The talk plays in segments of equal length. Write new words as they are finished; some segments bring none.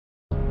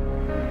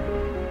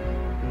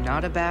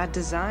Not a bad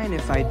design,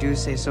 if I do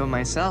say so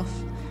myself.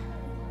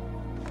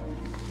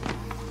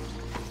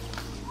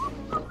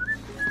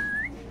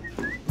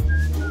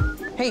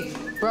 Hey,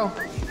 bro,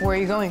 where are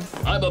you going?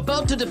 I'm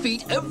about to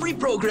defeat every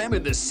program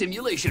in the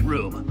simulation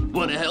room.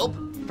 Wanna help?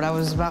 But I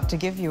was about to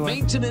give you a...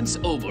 Maintenance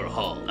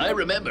overhaul. I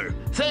remember.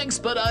 Thanks,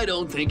 but I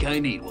don't think I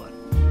need one.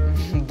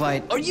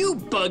 But... Are you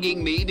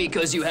bugging me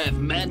because you have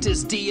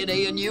Mantis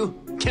DNA in you?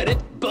 Get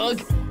it?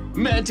 Bug?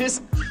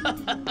 Mantis?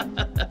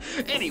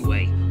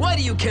 Anyway, why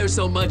do you care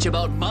so much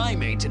about my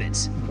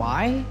maintenance?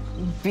 Why?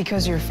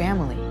 Because you're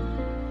family.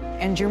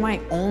 And you're my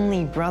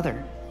only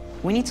brother.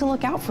 We need to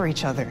look out for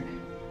each other.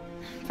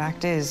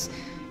 Fact is,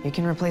 you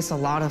can replace a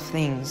lot of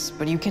things,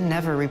 but you can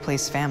never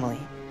replace family.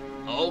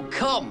 Oh,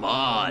 come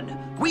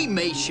on. We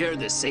may share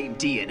the same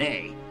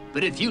DNA,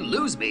 but if you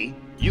lose me,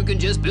 you can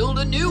just build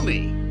a new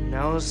me.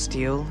 No,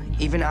 Steel.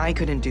 Even I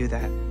couldn't do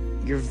that.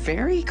 You're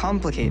very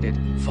complicated.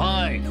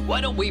 Fine. Why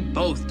don't we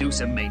both do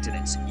some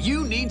maintenance?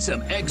 You need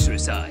some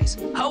exercise.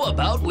 How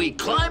about we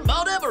climb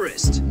Mount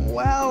Everest?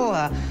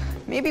 Well,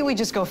 maybe we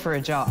just go for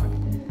a jog.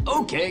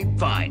 Okay,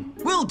 fine.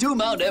 We'll do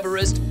Mount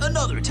Everest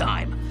another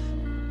time.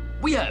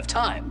 We have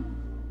time.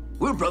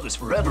 We're brothers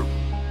forever,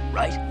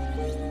 right?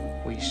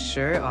 We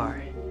sure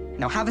are.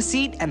 Now have a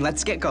seat and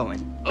let's get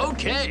going.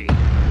 Okay.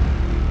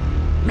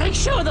 Make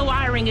sure the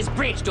wiring is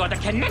bridged or the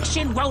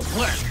connection won't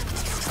work.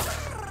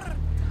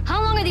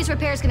 How long are these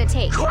repairs gonna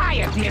take?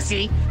 Quiet,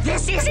 Missy.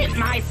 This isn't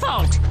my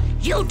fault.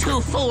 You two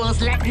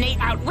fools let Nate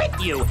outwit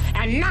you,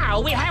 and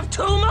now we have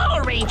 2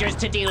 more Rangers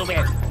to deal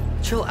with.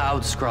 Chill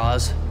out,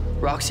 Scroz.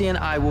 Roxy and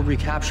I will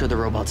recapture the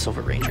robot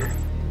Silver Ranger.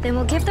 Then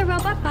we'll give the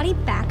robot body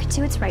back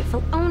to its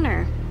rightful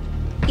owner,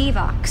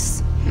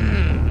 Evox.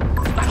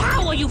 But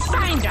how will you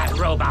find that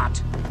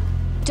robot?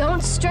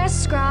 Don't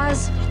stress,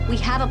 Scroz. We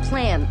have a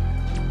plan.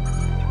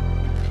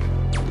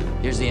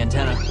 Here's the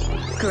antenna.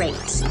 Great.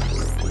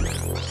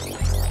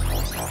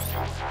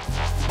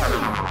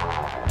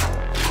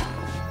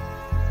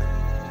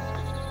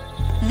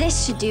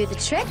 This should do the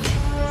trick.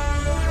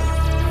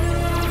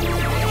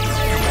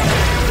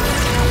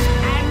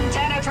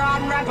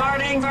 Antennatron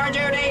reporting for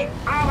duty.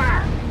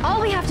 Over.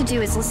 All we have to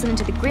do is listen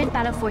into the grid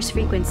battle force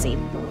frequency.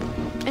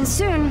 And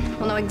soon,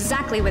 we'll know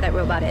exactly where that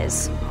robot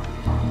is.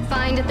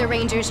 Find the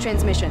Ranger's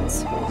transmissions.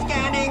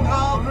 Scanning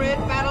all grid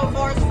battle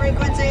force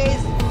frequencies.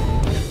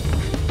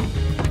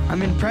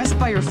 I'm impressed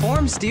by your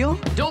form, Steel.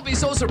 Don't be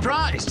so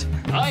surprised.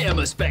 I am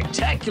a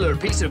spectacular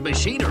piece of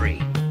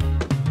machinery.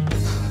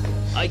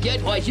 I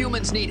get why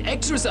humans need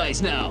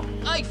exercise now.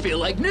 I feel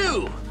like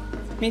new.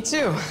 Me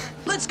too.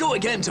 Let's go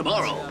again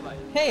tomorrow.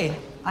 Hey,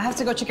 I have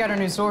to go check out our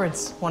new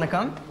swords. Wanna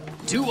come?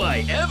 Do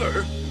I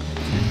ever?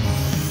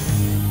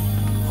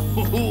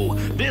 Ooh,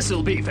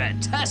 this'll be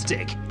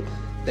fantastic.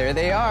 There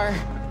they are.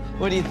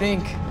 What do you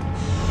think?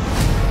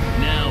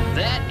 Now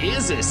that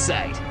is a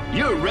sight.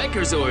 Your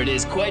Wrecker Sword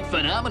is quite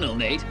phenomenal,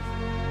 Nate.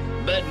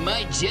 But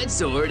my Jet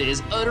Sword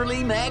is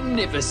utterly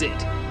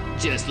magnificent.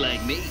 Just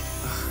like me.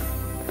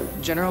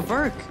 General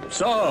Burke.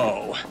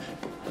 So,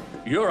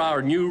 you're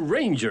our new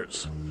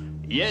Rangers.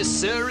 Yes,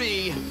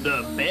 sirree.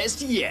 The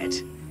best yet.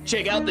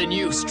 Check out the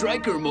new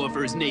Striker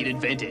Morphers Nate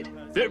invented.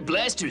 They're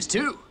blasters,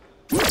 too.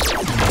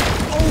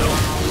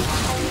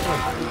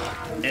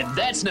 And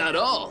that's not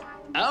all.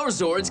 Our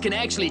Zords can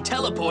actually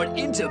teleport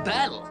into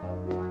battle.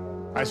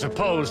 I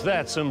suppose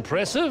that's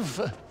impressive.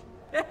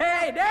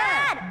 Hey,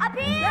 Dad! Up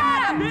here!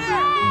 Dad, up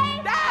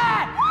here!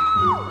 Dad!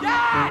 Woo!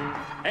 Dad!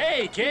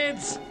 Hey,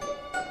 kids!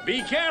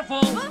 Be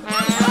careful!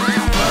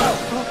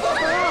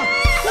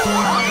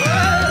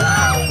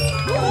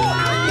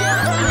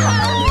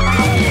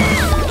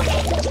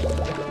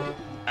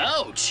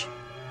 Ouch!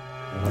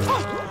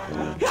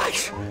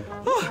 Yikes!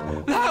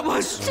 Oh, that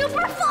was...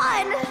 Super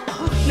fun!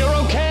 You're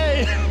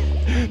okay!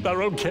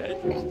 They're okay.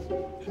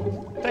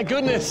 Thank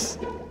goodness.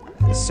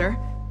 Sir,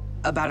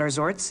 about our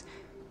Zords,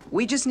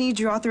 we just need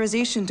your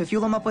authorization to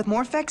fuel them up with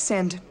Morphex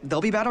and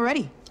they'll be battle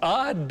ready.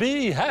 I'd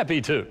be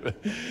happy to,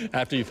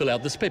 after you fill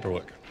out this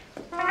paperwork.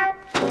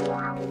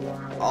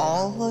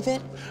 All of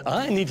it?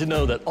 I need to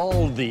know that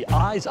all the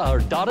I's are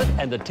dotted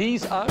and the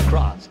T's are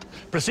crossed.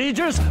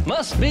 Procedures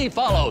must be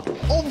followed.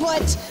 Oh,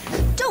 but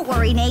don't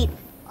worry, Nate.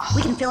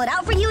 We can fill it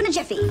out for you in a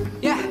jiffy.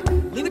 Yeah,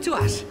 leave it to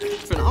us.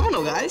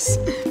 Phenomenal, guys.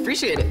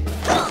 Appreciate it.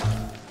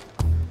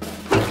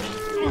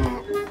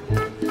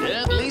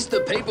 At least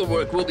the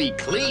paperwork will be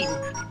clean.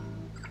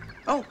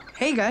 Oh,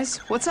 hey guys,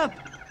 what's up?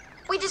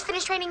 We just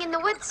finished training in the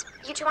woods.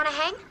 You two wanna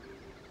hang?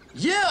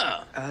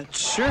 Yeah!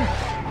 Sure.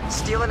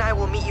 Steel and I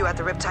will meet you at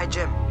the Riptide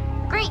Gym.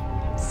 Great.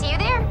 See you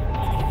there.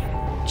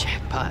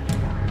 Jackpot.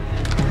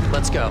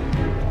 Let's go.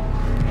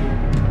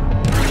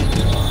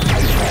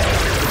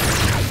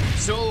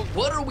 So,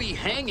 what are we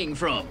hanging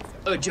from?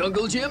 A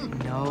jungle gym?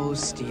 No,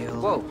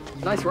 Steel. Whoa,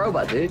 nice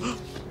robot, dude.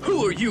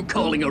 Who are you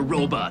calling a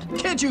robot?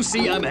 Can't you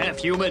see I'm half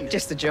human?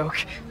 Just a joke.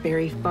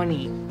 Very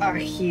funny.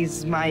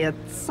 He's my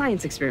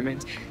science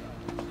experiment.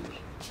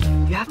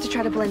 You have to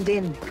try to blend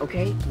in,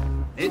 okay?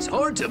 It's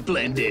hard to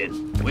blend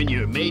in when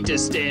you're made to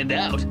stand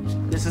out.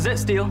 This is it,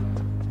 Steel.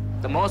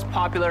 The most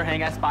popular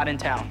hangout spot in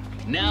town.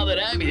 Now that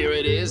I'm here,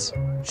 it is.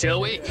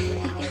 Shall we?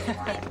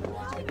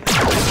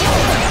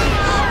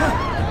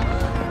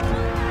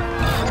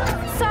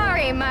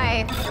 Sorry,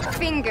 my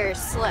fingers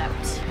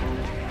slipped.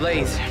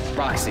 Blaze,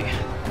 Roxy,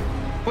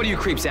 what are you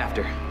creeps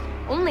after?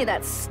 Only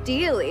that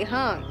steely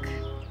hunk.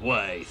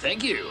 Why,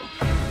 thank you.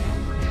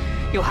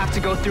 You'll have to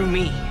go through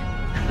me.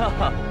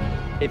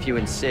 If you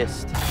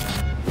insist.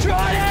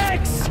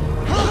 Tronics!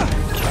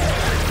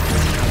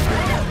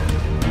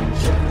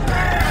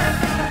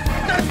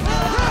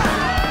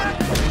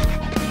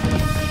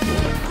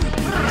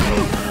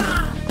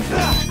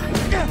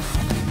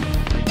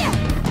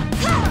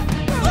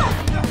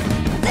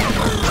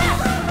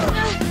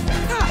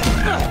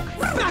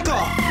 Back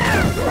off!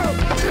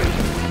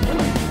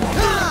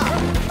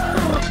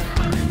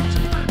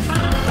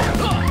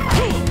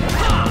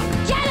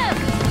 Get him!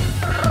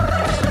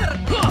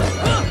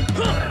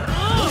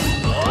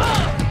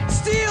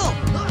 Steel!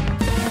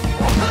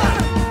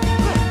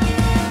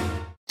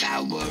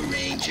 Power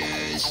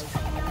Rangers.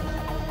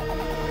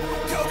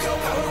 Go, go,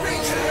 Power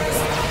Rangers!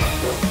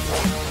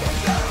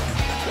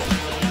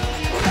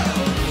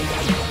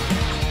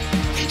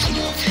 It's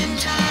morphin'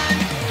 time.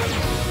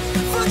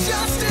 For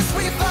justice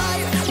we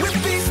fight, with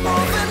peace,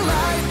 more than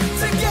light.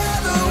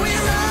 Together we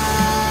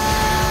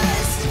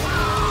rise!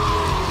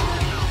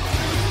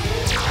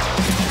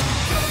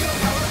 Go, go,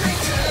 Power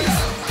Rangers!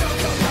 Go,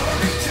 go, Power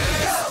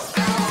Rangers!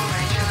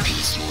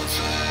 Peace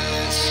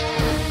Morphers.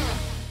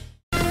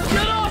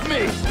 Get off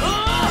me!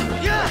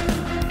 Yeah!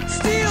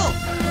 Steel!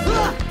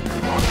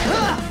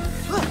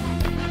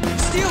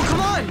 Steel,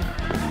 come on!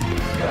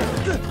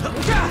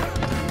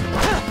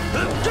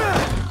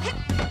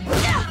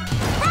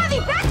 Ravi,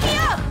 back me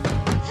up!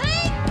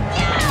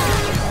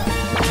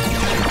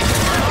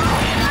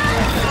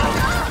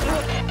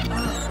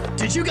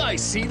 Did you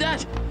guys see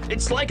that?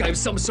 It's like I'm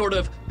some sort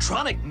of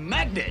tronic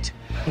magnet.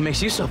 What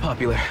makes you so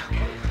popular?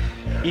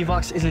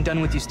 Evox isn't done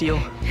with you, Steel.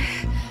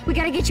 We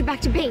gotta get you back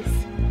to base.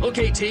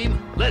 Okay,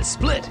 team, let's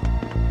split.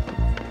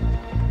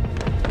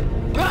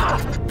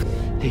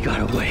 He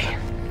got away.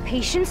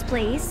 Patience,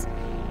 please.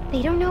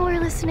 They don't know we're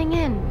listening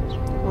in.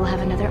 We'll have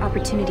another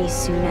opportunity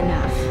soon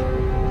enough.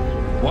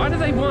 Why do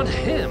they want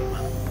him?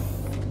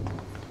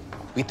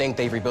 We think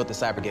they've rebuilt the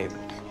Cybergate.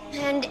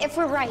 And if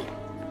we're right,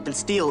 Then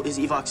Steel is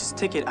Evox's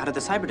ticket out of the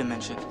cyber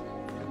dimension.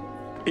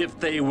 If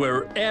they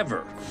were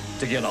ever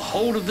to get a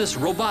hold of this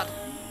robot,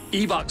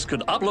 Evox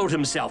could upload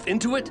himself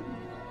into it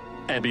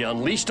and be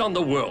unleashed on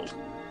the world.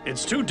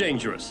 It's too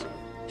dangerous.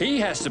 He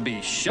has to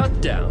be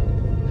shut down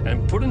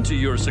and put into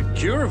your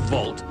secure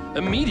vault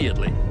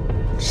immediately.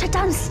 Shut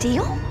down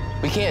Steel?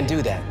 We can't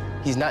do that.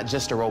 He's not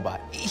just a robot.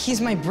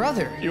 He's my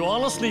brother. You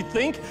honestly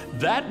think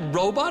that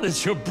robot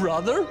is your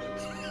brother?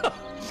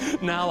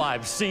 Now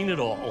I've seen it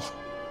all.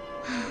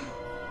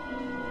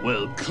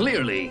 Well,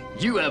 clearly,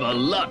 you have a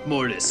lot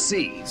more to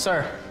see.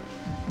 Sir,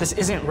 this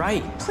isn't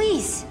right.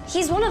 please,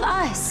 he's one of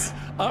us.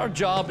 Our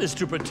job is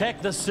to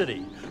protect the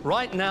city.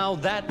 Right now,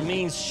 that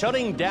means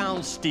shutting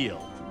down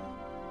Steel.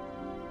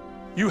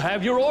 You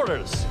have your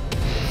orders.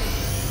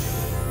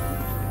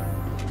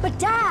 But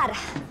Dad!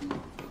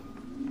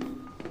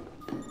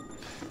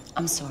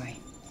 I'm sorry.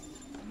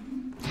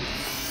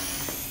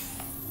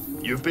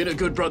 You've been a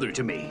good brother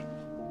to me.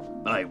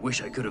 I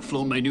wish I could have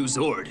flown my new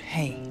Zord.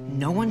 Hey,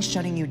 no one's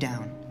shutting you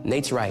down.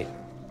 Nate's right.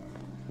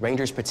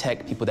 Rangers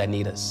protect people that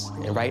need us.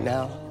 And right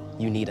now,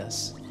 you need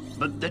us.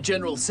 But the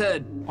General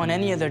said... On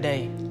any other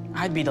day,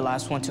 I'd be the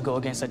last one to go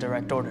against a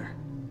direct order.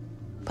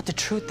 But the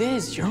truth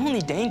is, you're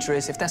only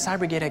dangerous if that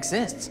Cybergate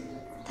exists.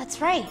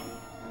 That's right.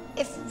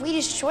 If we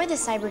destroy the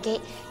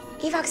Cybergate,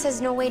 Evox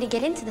has no way to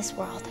get into this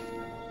world.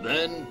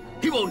 Then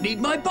he won't need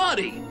my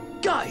body.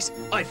 Guys,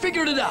 I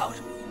figured it out.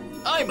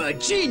 I'm a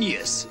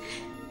genius.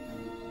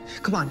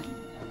 Come on,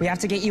 we have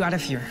to get you out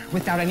of here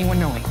without anyone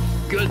knowing.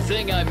 Good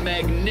thing I'm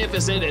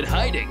magnificent at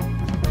hiding.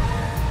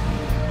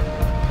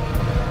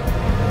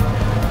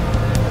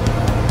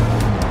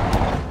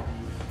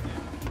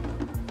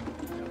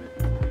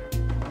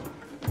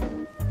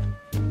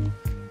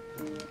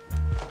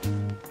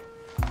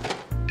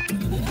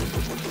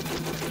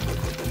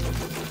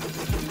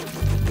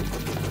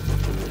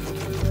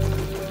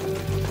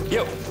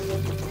 Yo,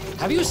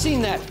 have you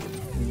seen that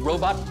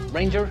robot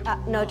ranger?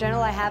 No,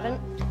 General, I haven't.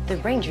 The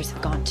Rangers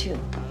have gone too.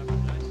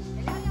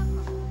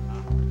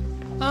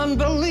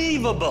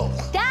 Unbelievable!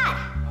 Dad!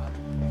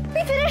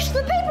 We finished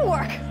the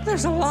paperwork!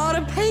 There's a lot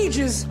of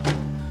pages.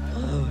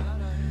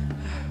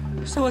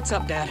 So what's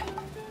up, Dad?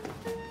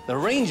 The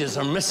Rangers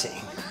are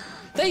missing.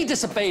 They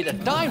disobeyed a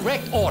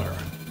direct order.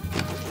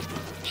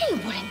 They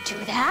wouldn't do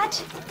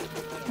that.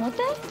 Would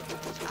they?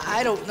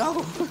 I don't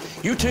know.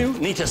 You two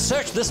need to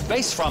search this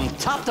base from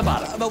top to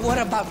bottom. But what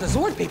about the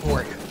Zord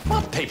paperwork?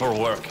 What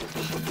paperwork?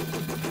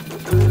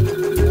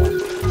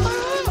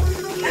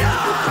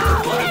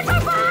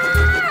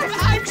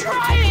 I'm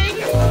trying!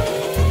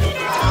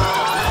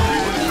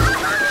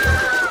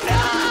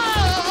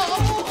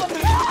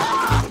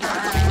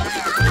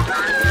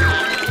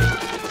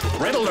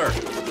 Red alert!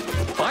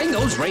 Find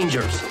those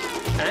Rangers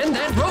and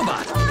that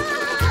robot.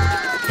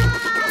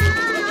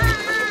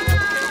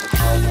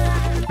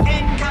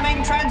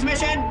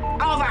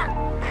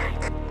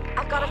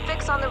 Got a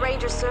fix on the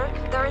Rangers, sir.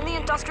 They're in the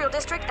industrial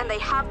district and they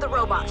have the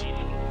robot.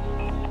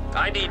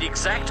 I need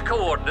exact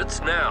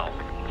coordinates now.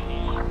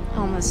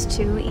 Almost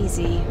too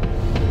easy.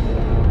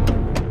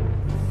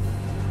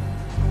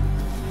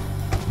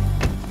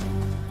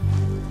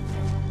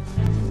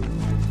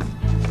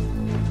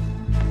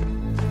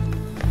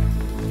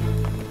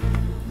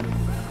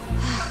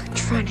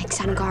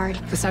 Tronics on guard.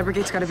 The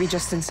Cybergate's gotta be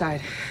just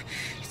inside.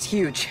 It's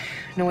huge.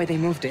 No way they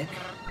moved it.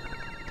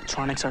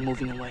 Tronics are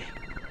moving away.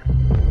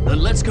 Then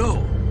let's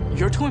go.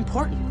 You're too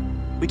important.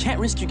 We can't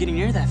risk you getting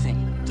near that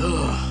thing.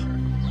 Ugh.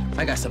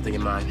 I got something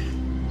in mind.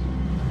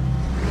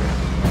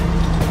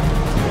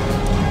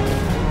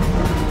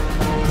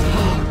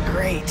 Oh,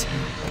 great.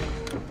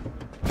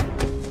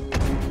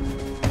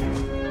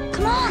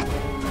 Come on!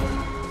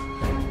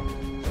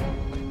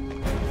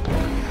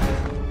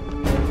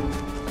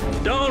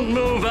 Don't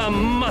move a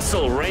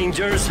muscle,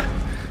 Rangers.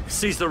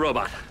 Seize the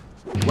robot.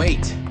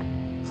 Wait.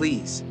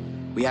 Please.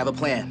 We have a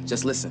plan.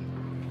 Just listen.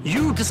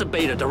 You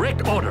disobeyed a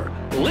direct order.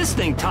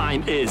 Listening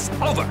time is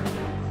over.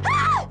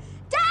 Ah!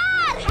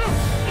 Dad!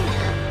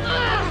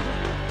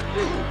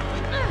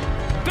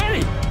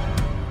 Benny!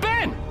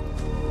 Ben!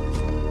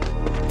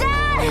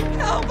 Dad!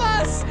 Help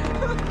us!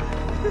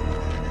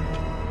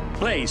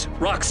 Blaze,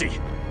 Roxy,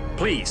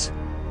 please.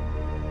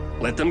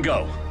 Let them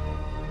go.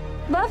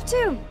 Love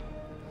to.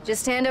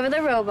 Just hand over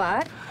the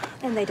robot,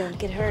 and they don't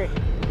get hurt.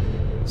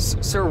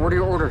 Sir, what are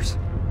your orders?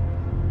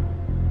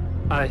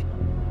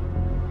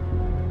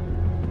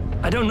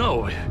 I don't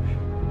know.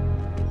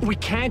 We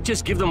can't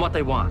just give them what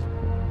they want.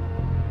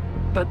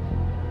 But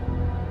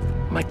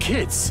my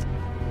kids.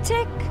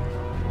 Tick,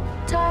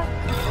 tock,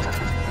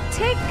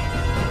 tick,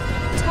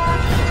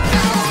 tock.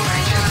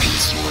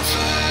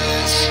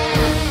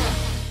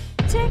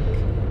 Tick,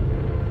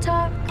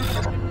 tock,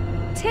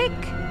 tick,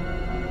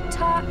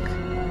 tock.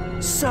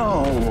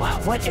 So,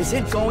 what is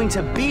it going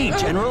to be,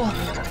 General?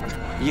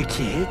 Your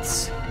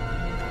kids?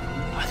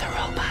 Or the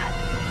robot?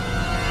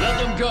 Let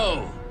them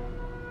go.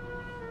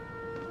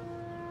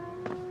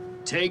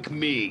 Take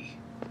me.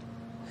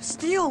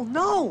 Steel,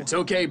 no! It's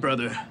okay,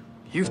 brother.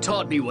 You've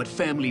taught me what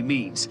family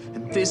means,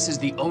 and this is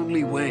the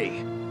only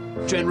way.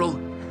 General,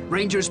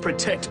 Rangers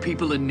protect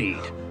people in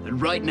need.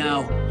 And right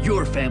now,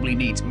 your family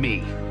needs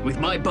me. With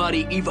my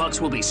body,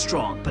 Evox will be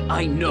strong, but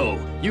I know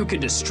you can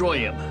destroy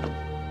him.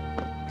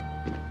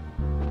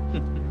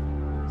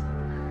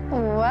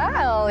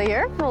 Well,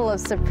 you're full of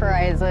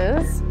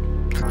surprises.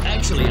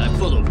 Actually, I'm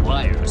full of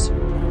wires.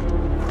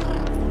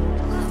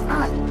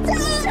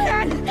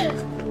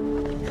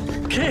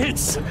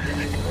 Kids!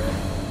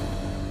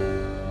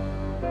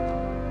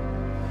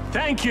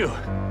 Thank you.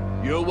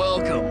 You're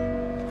welcome.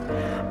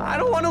 I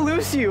don't want to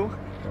lose you.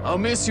 I'll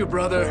miss you,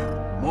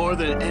 brother, more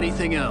than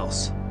anything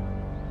else.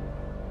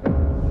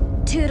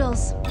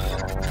 Toodles.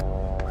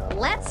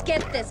 Let's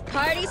get this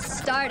party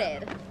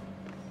started.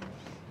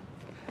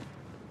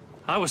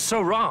 I was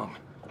so wrong.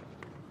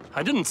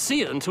 I didn't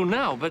see it until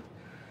now, but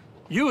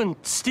you and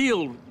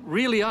Steel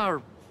really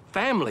are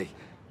family.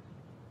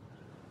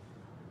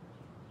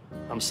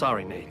 I'm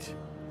sorry, Nate.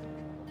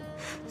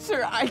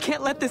 Sir, I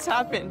can't let this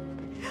happen.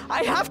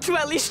 I have to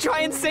at least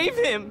try and save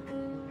him.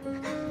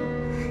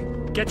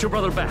 Get your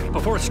brother back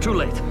before it's too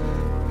late.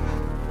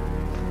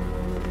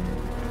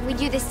 We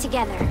do this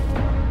together.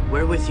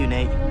 We're with you,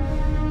 Nate.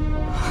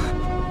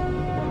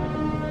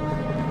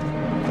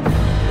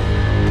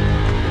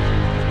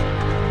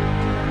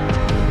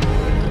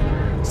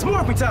 It's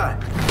Morphy time!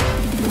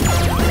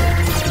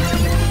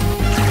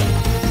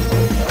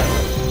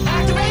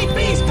 Activate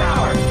beast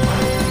power!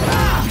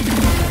 Ah!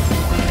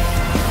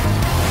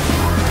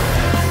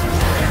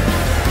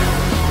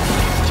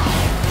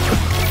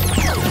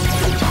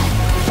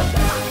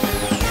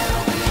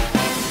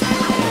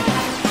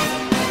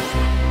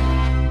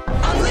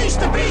 Unleash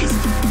the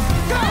beast!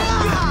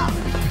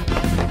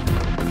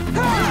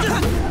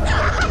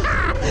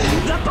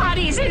 The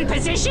body's in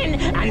position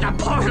and the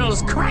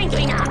portal's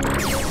cranking up.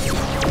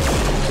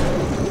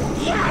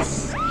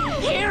 Yes!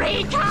 Here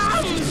he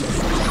comes!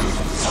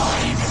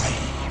 Finally,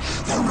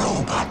 the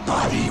robot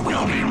body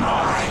will be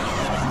mine.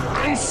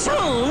 And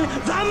soon,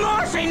 the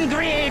morphing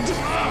grid!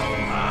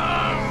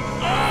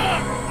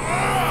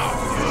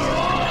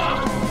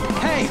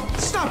 Hey,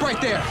 stop right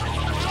there!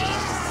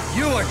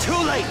 You are too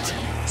late!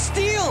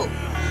 Steel!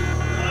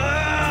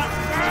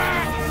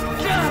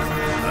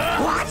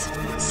 What?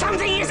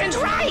 Something isn't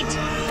right!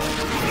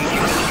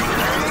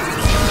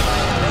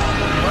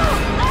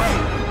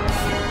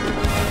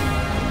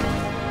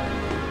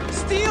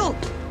 Steel!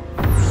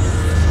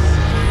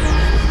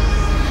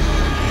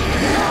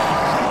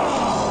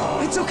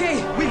 It's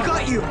okay, we've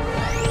got you!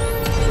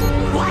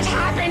 What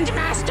happened,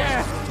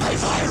 Master? My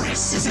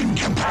virus is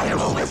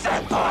incompatible with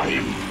that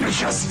body,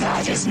 because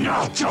that is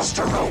not just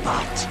a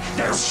robot.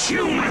 There's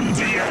human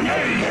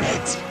DNA in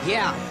it.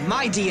 Yeah,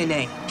 my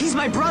DNA. He's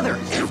my brother.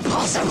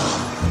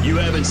 Impossible. You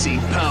haven't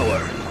seen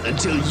power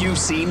until you've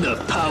seen the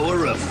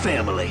power of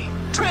family.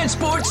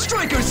 Transport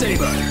Striker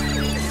Saber!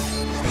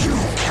 You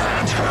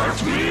can't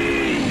hurt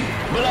me.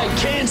 But I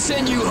can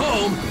send you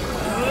home.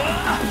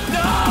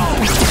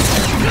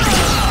 No!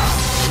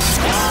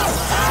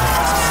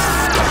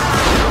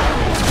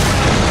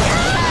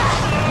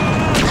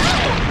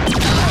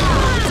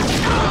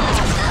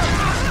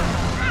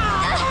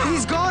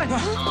 He's gone!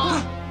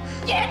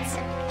 Get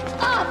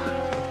up!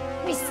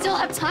 We still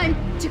have time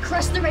to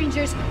crush the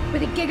Rangers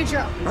with a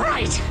Gigadrone.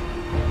 Right!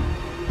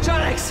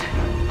 Jonix!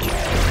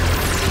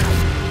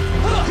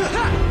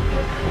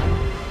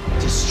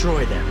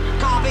 Destroy them.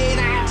 Copy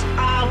that!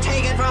 I'll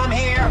take it from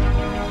here!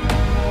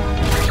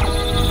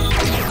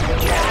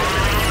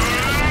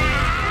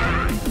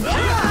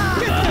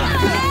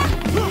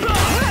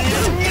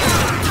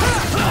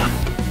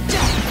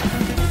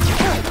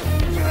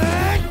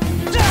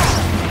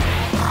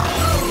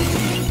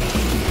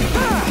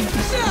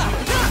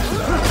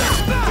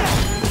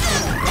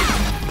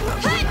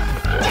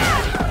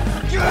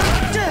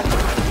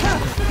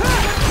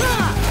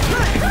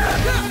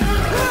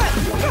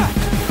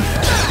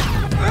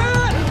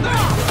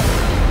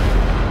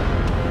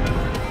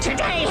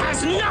 Today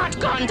has not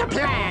gone to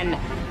plan,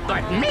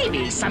 but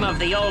maybe some of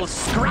the old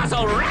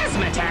scrazzle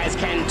razzmatazz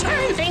can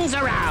turn things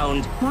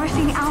around.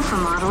 Morphing Alpha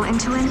model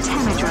into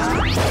antenna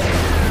drone.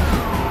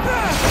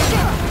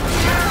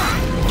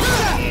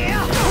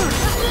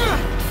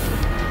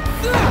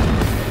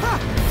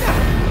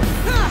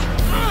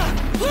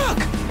 Look!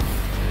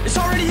 It's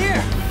already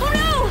here! Oh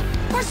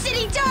no! We're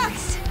sitting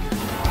ducks!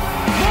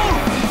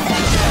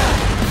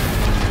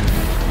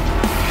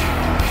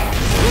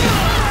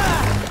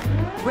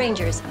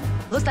 Rangers,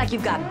 looks like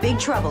you've got big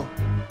trouble.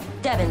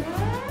 Devin,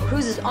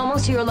 Cruz is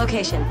almost to your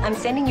location. I'm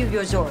sending you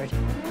your Zord.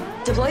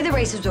 Deploy the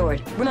Racer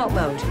Zord. Remote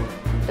mode.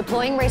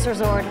 Deploying Racer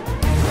Zord.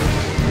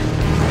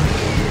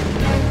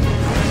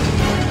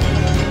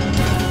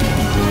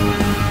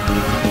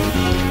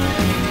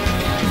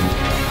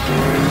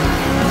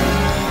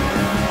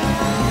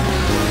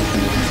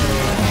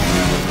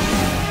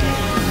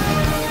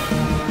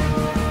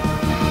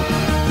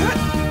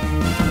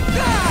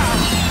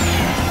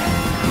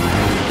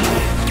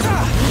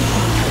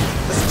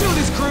 Let's do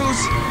this, Cruz!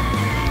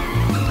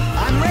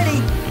 I'm ready!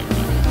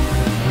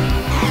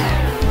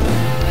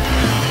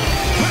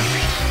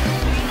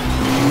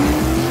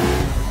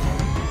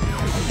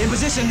 In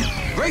position,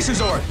 Racer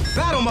Zord,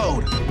 battle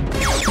mode!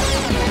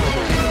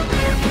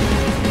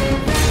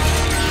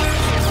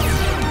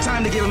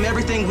 Time to give him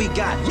everything we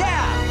got,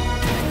 yeah!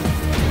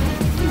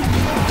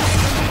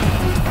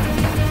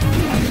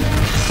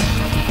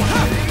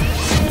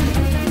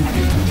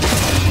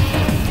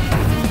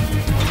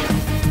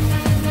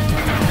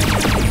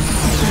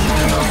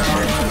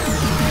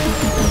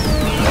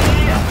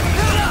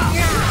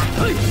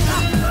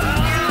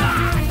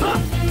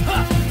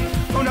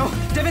 Oh no,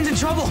 Devin's in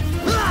trouble!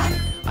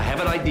 I have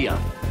an idea.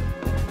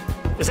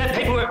 Is that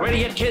paperwork ready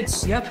yet,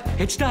 kids? Yep,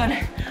 it's done.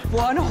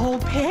 One whole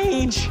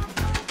page.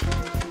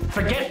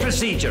 Forget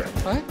procedure.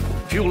 What?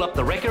 Fuel up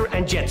the Wrecker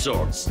and Jet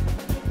Zords.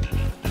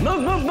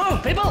 Move, move,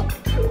 move, people!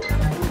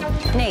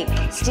 Nate,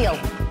 Steel,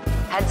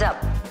 heads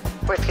up.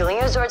 We're fueling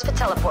your Zords for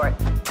teleport.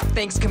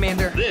 Thanks,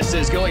 Commander. This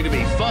is going to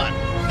be fun.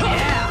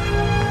 Yeah!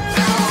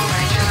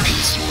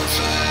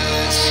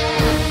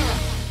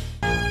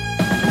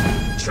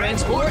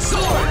 Transport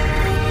Sword!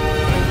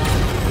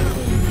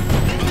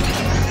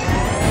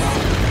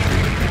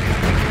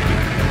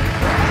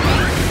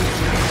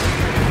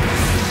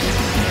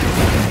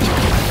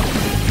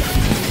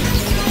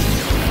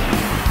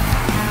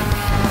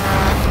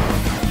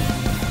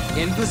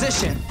 In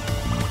position.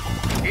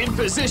 In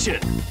position.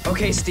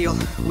 Okay, Steel,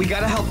 we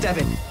gotta help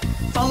Devin.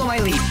 Follow my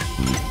lead.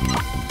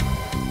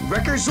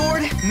 Wrecker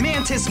Zord,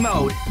 Mantis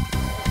mode.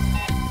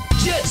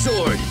 Jet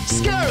Sword,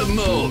 Scarab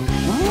mode.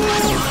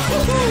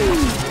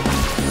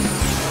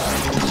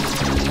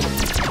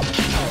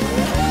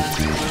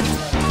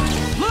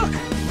 Look,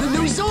 the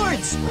new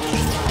Zords.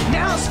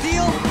 Now,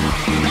 Steel.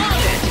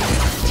 On it.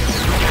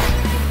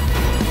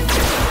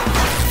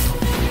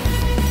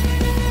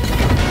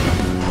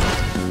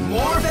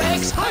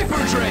 Morph-X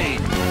Hyper Train.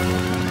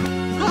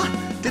 Huh,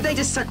 did they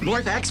just suck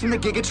Morph X from the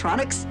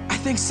Gigatronics? I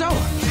think so.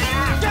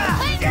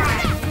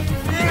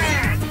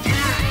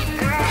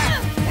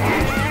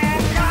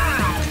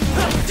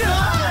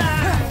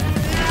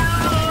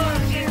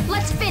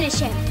 Let's finish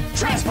him.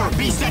 Transport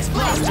Beast X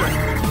Blaster!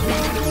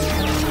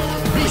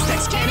 Beast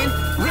X Cannon,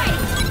 ready!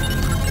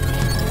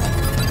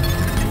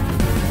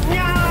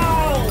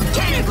 No!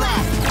 Cannon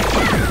Blast!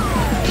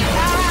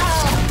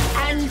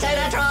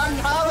 Antenatron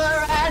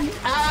over and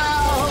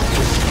out!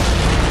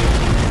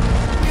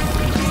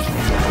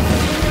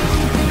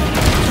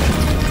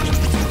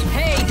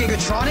 Hey,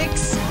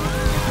 Gigatronics!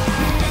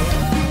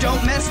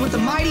 Don't mess with the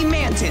mighty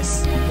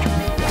Mantis!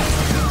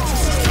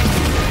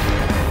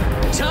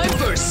 Time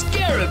for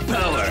Scarab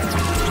Power.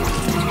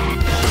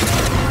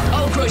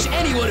 I'll crush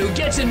anyone who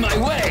gets in my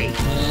way.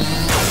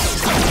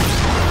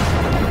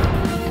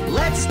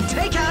 Let's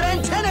take out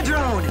Antenna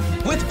Drone!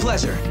 With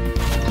pleasure.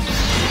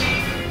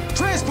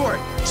 Transport!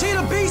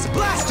 Cheetah Beast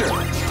Blaster!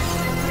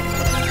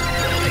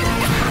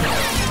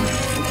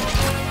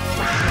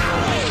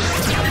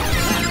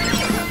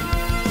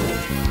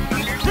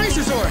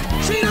 Racer Zord!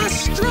 Cheetah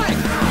Strike!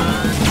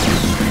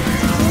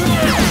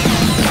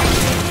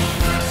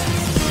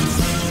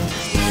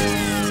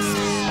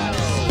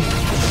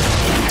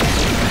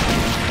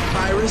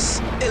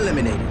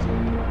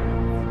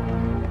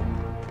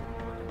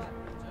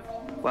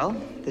 Well,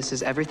 this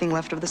is everything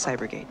left of the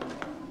Cybergate.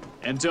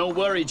 And don't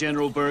worry,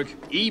 General Burke.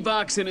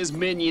 Evox and his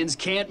minions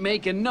can't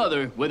make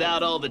another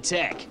without all the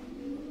tech.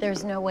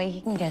 There's no way he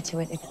can get to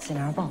it if it's in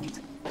our vault.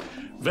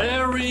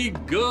 Very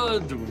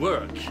good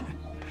work.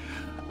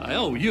 I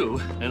owe you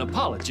an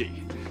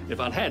apology. If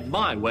I'd had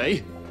my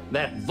way,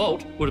 that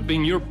vault would have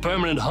been your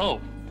permanent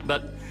home.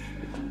 But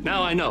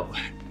now I know.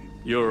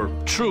 You're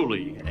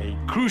truly a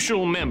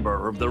crucial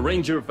member of the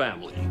Ranger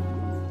family.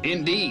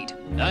 Indeed.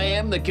 I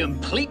am the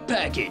complete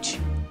package.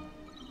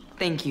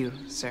 Thank you,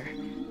 sir.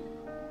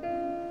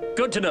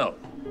 Good to know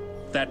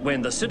that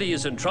when the city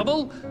is in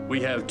trouble,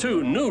 we have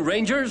 2 new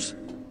Rangers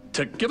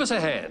to give us a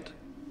hand.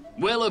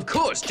 Well, of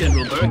course,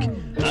 General Burke.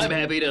 I'm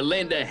happy to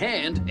lend a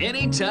hand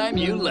anytime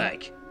you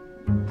like.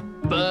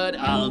 But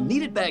I'll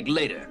need it back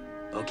later,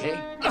 okay?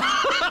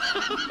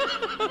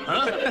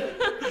 Huh?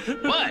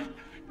 What?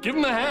 Give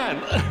him a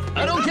hand.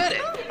 I don't get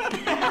it.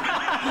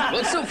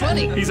 What's so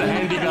funny? He's a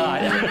handy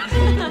guy.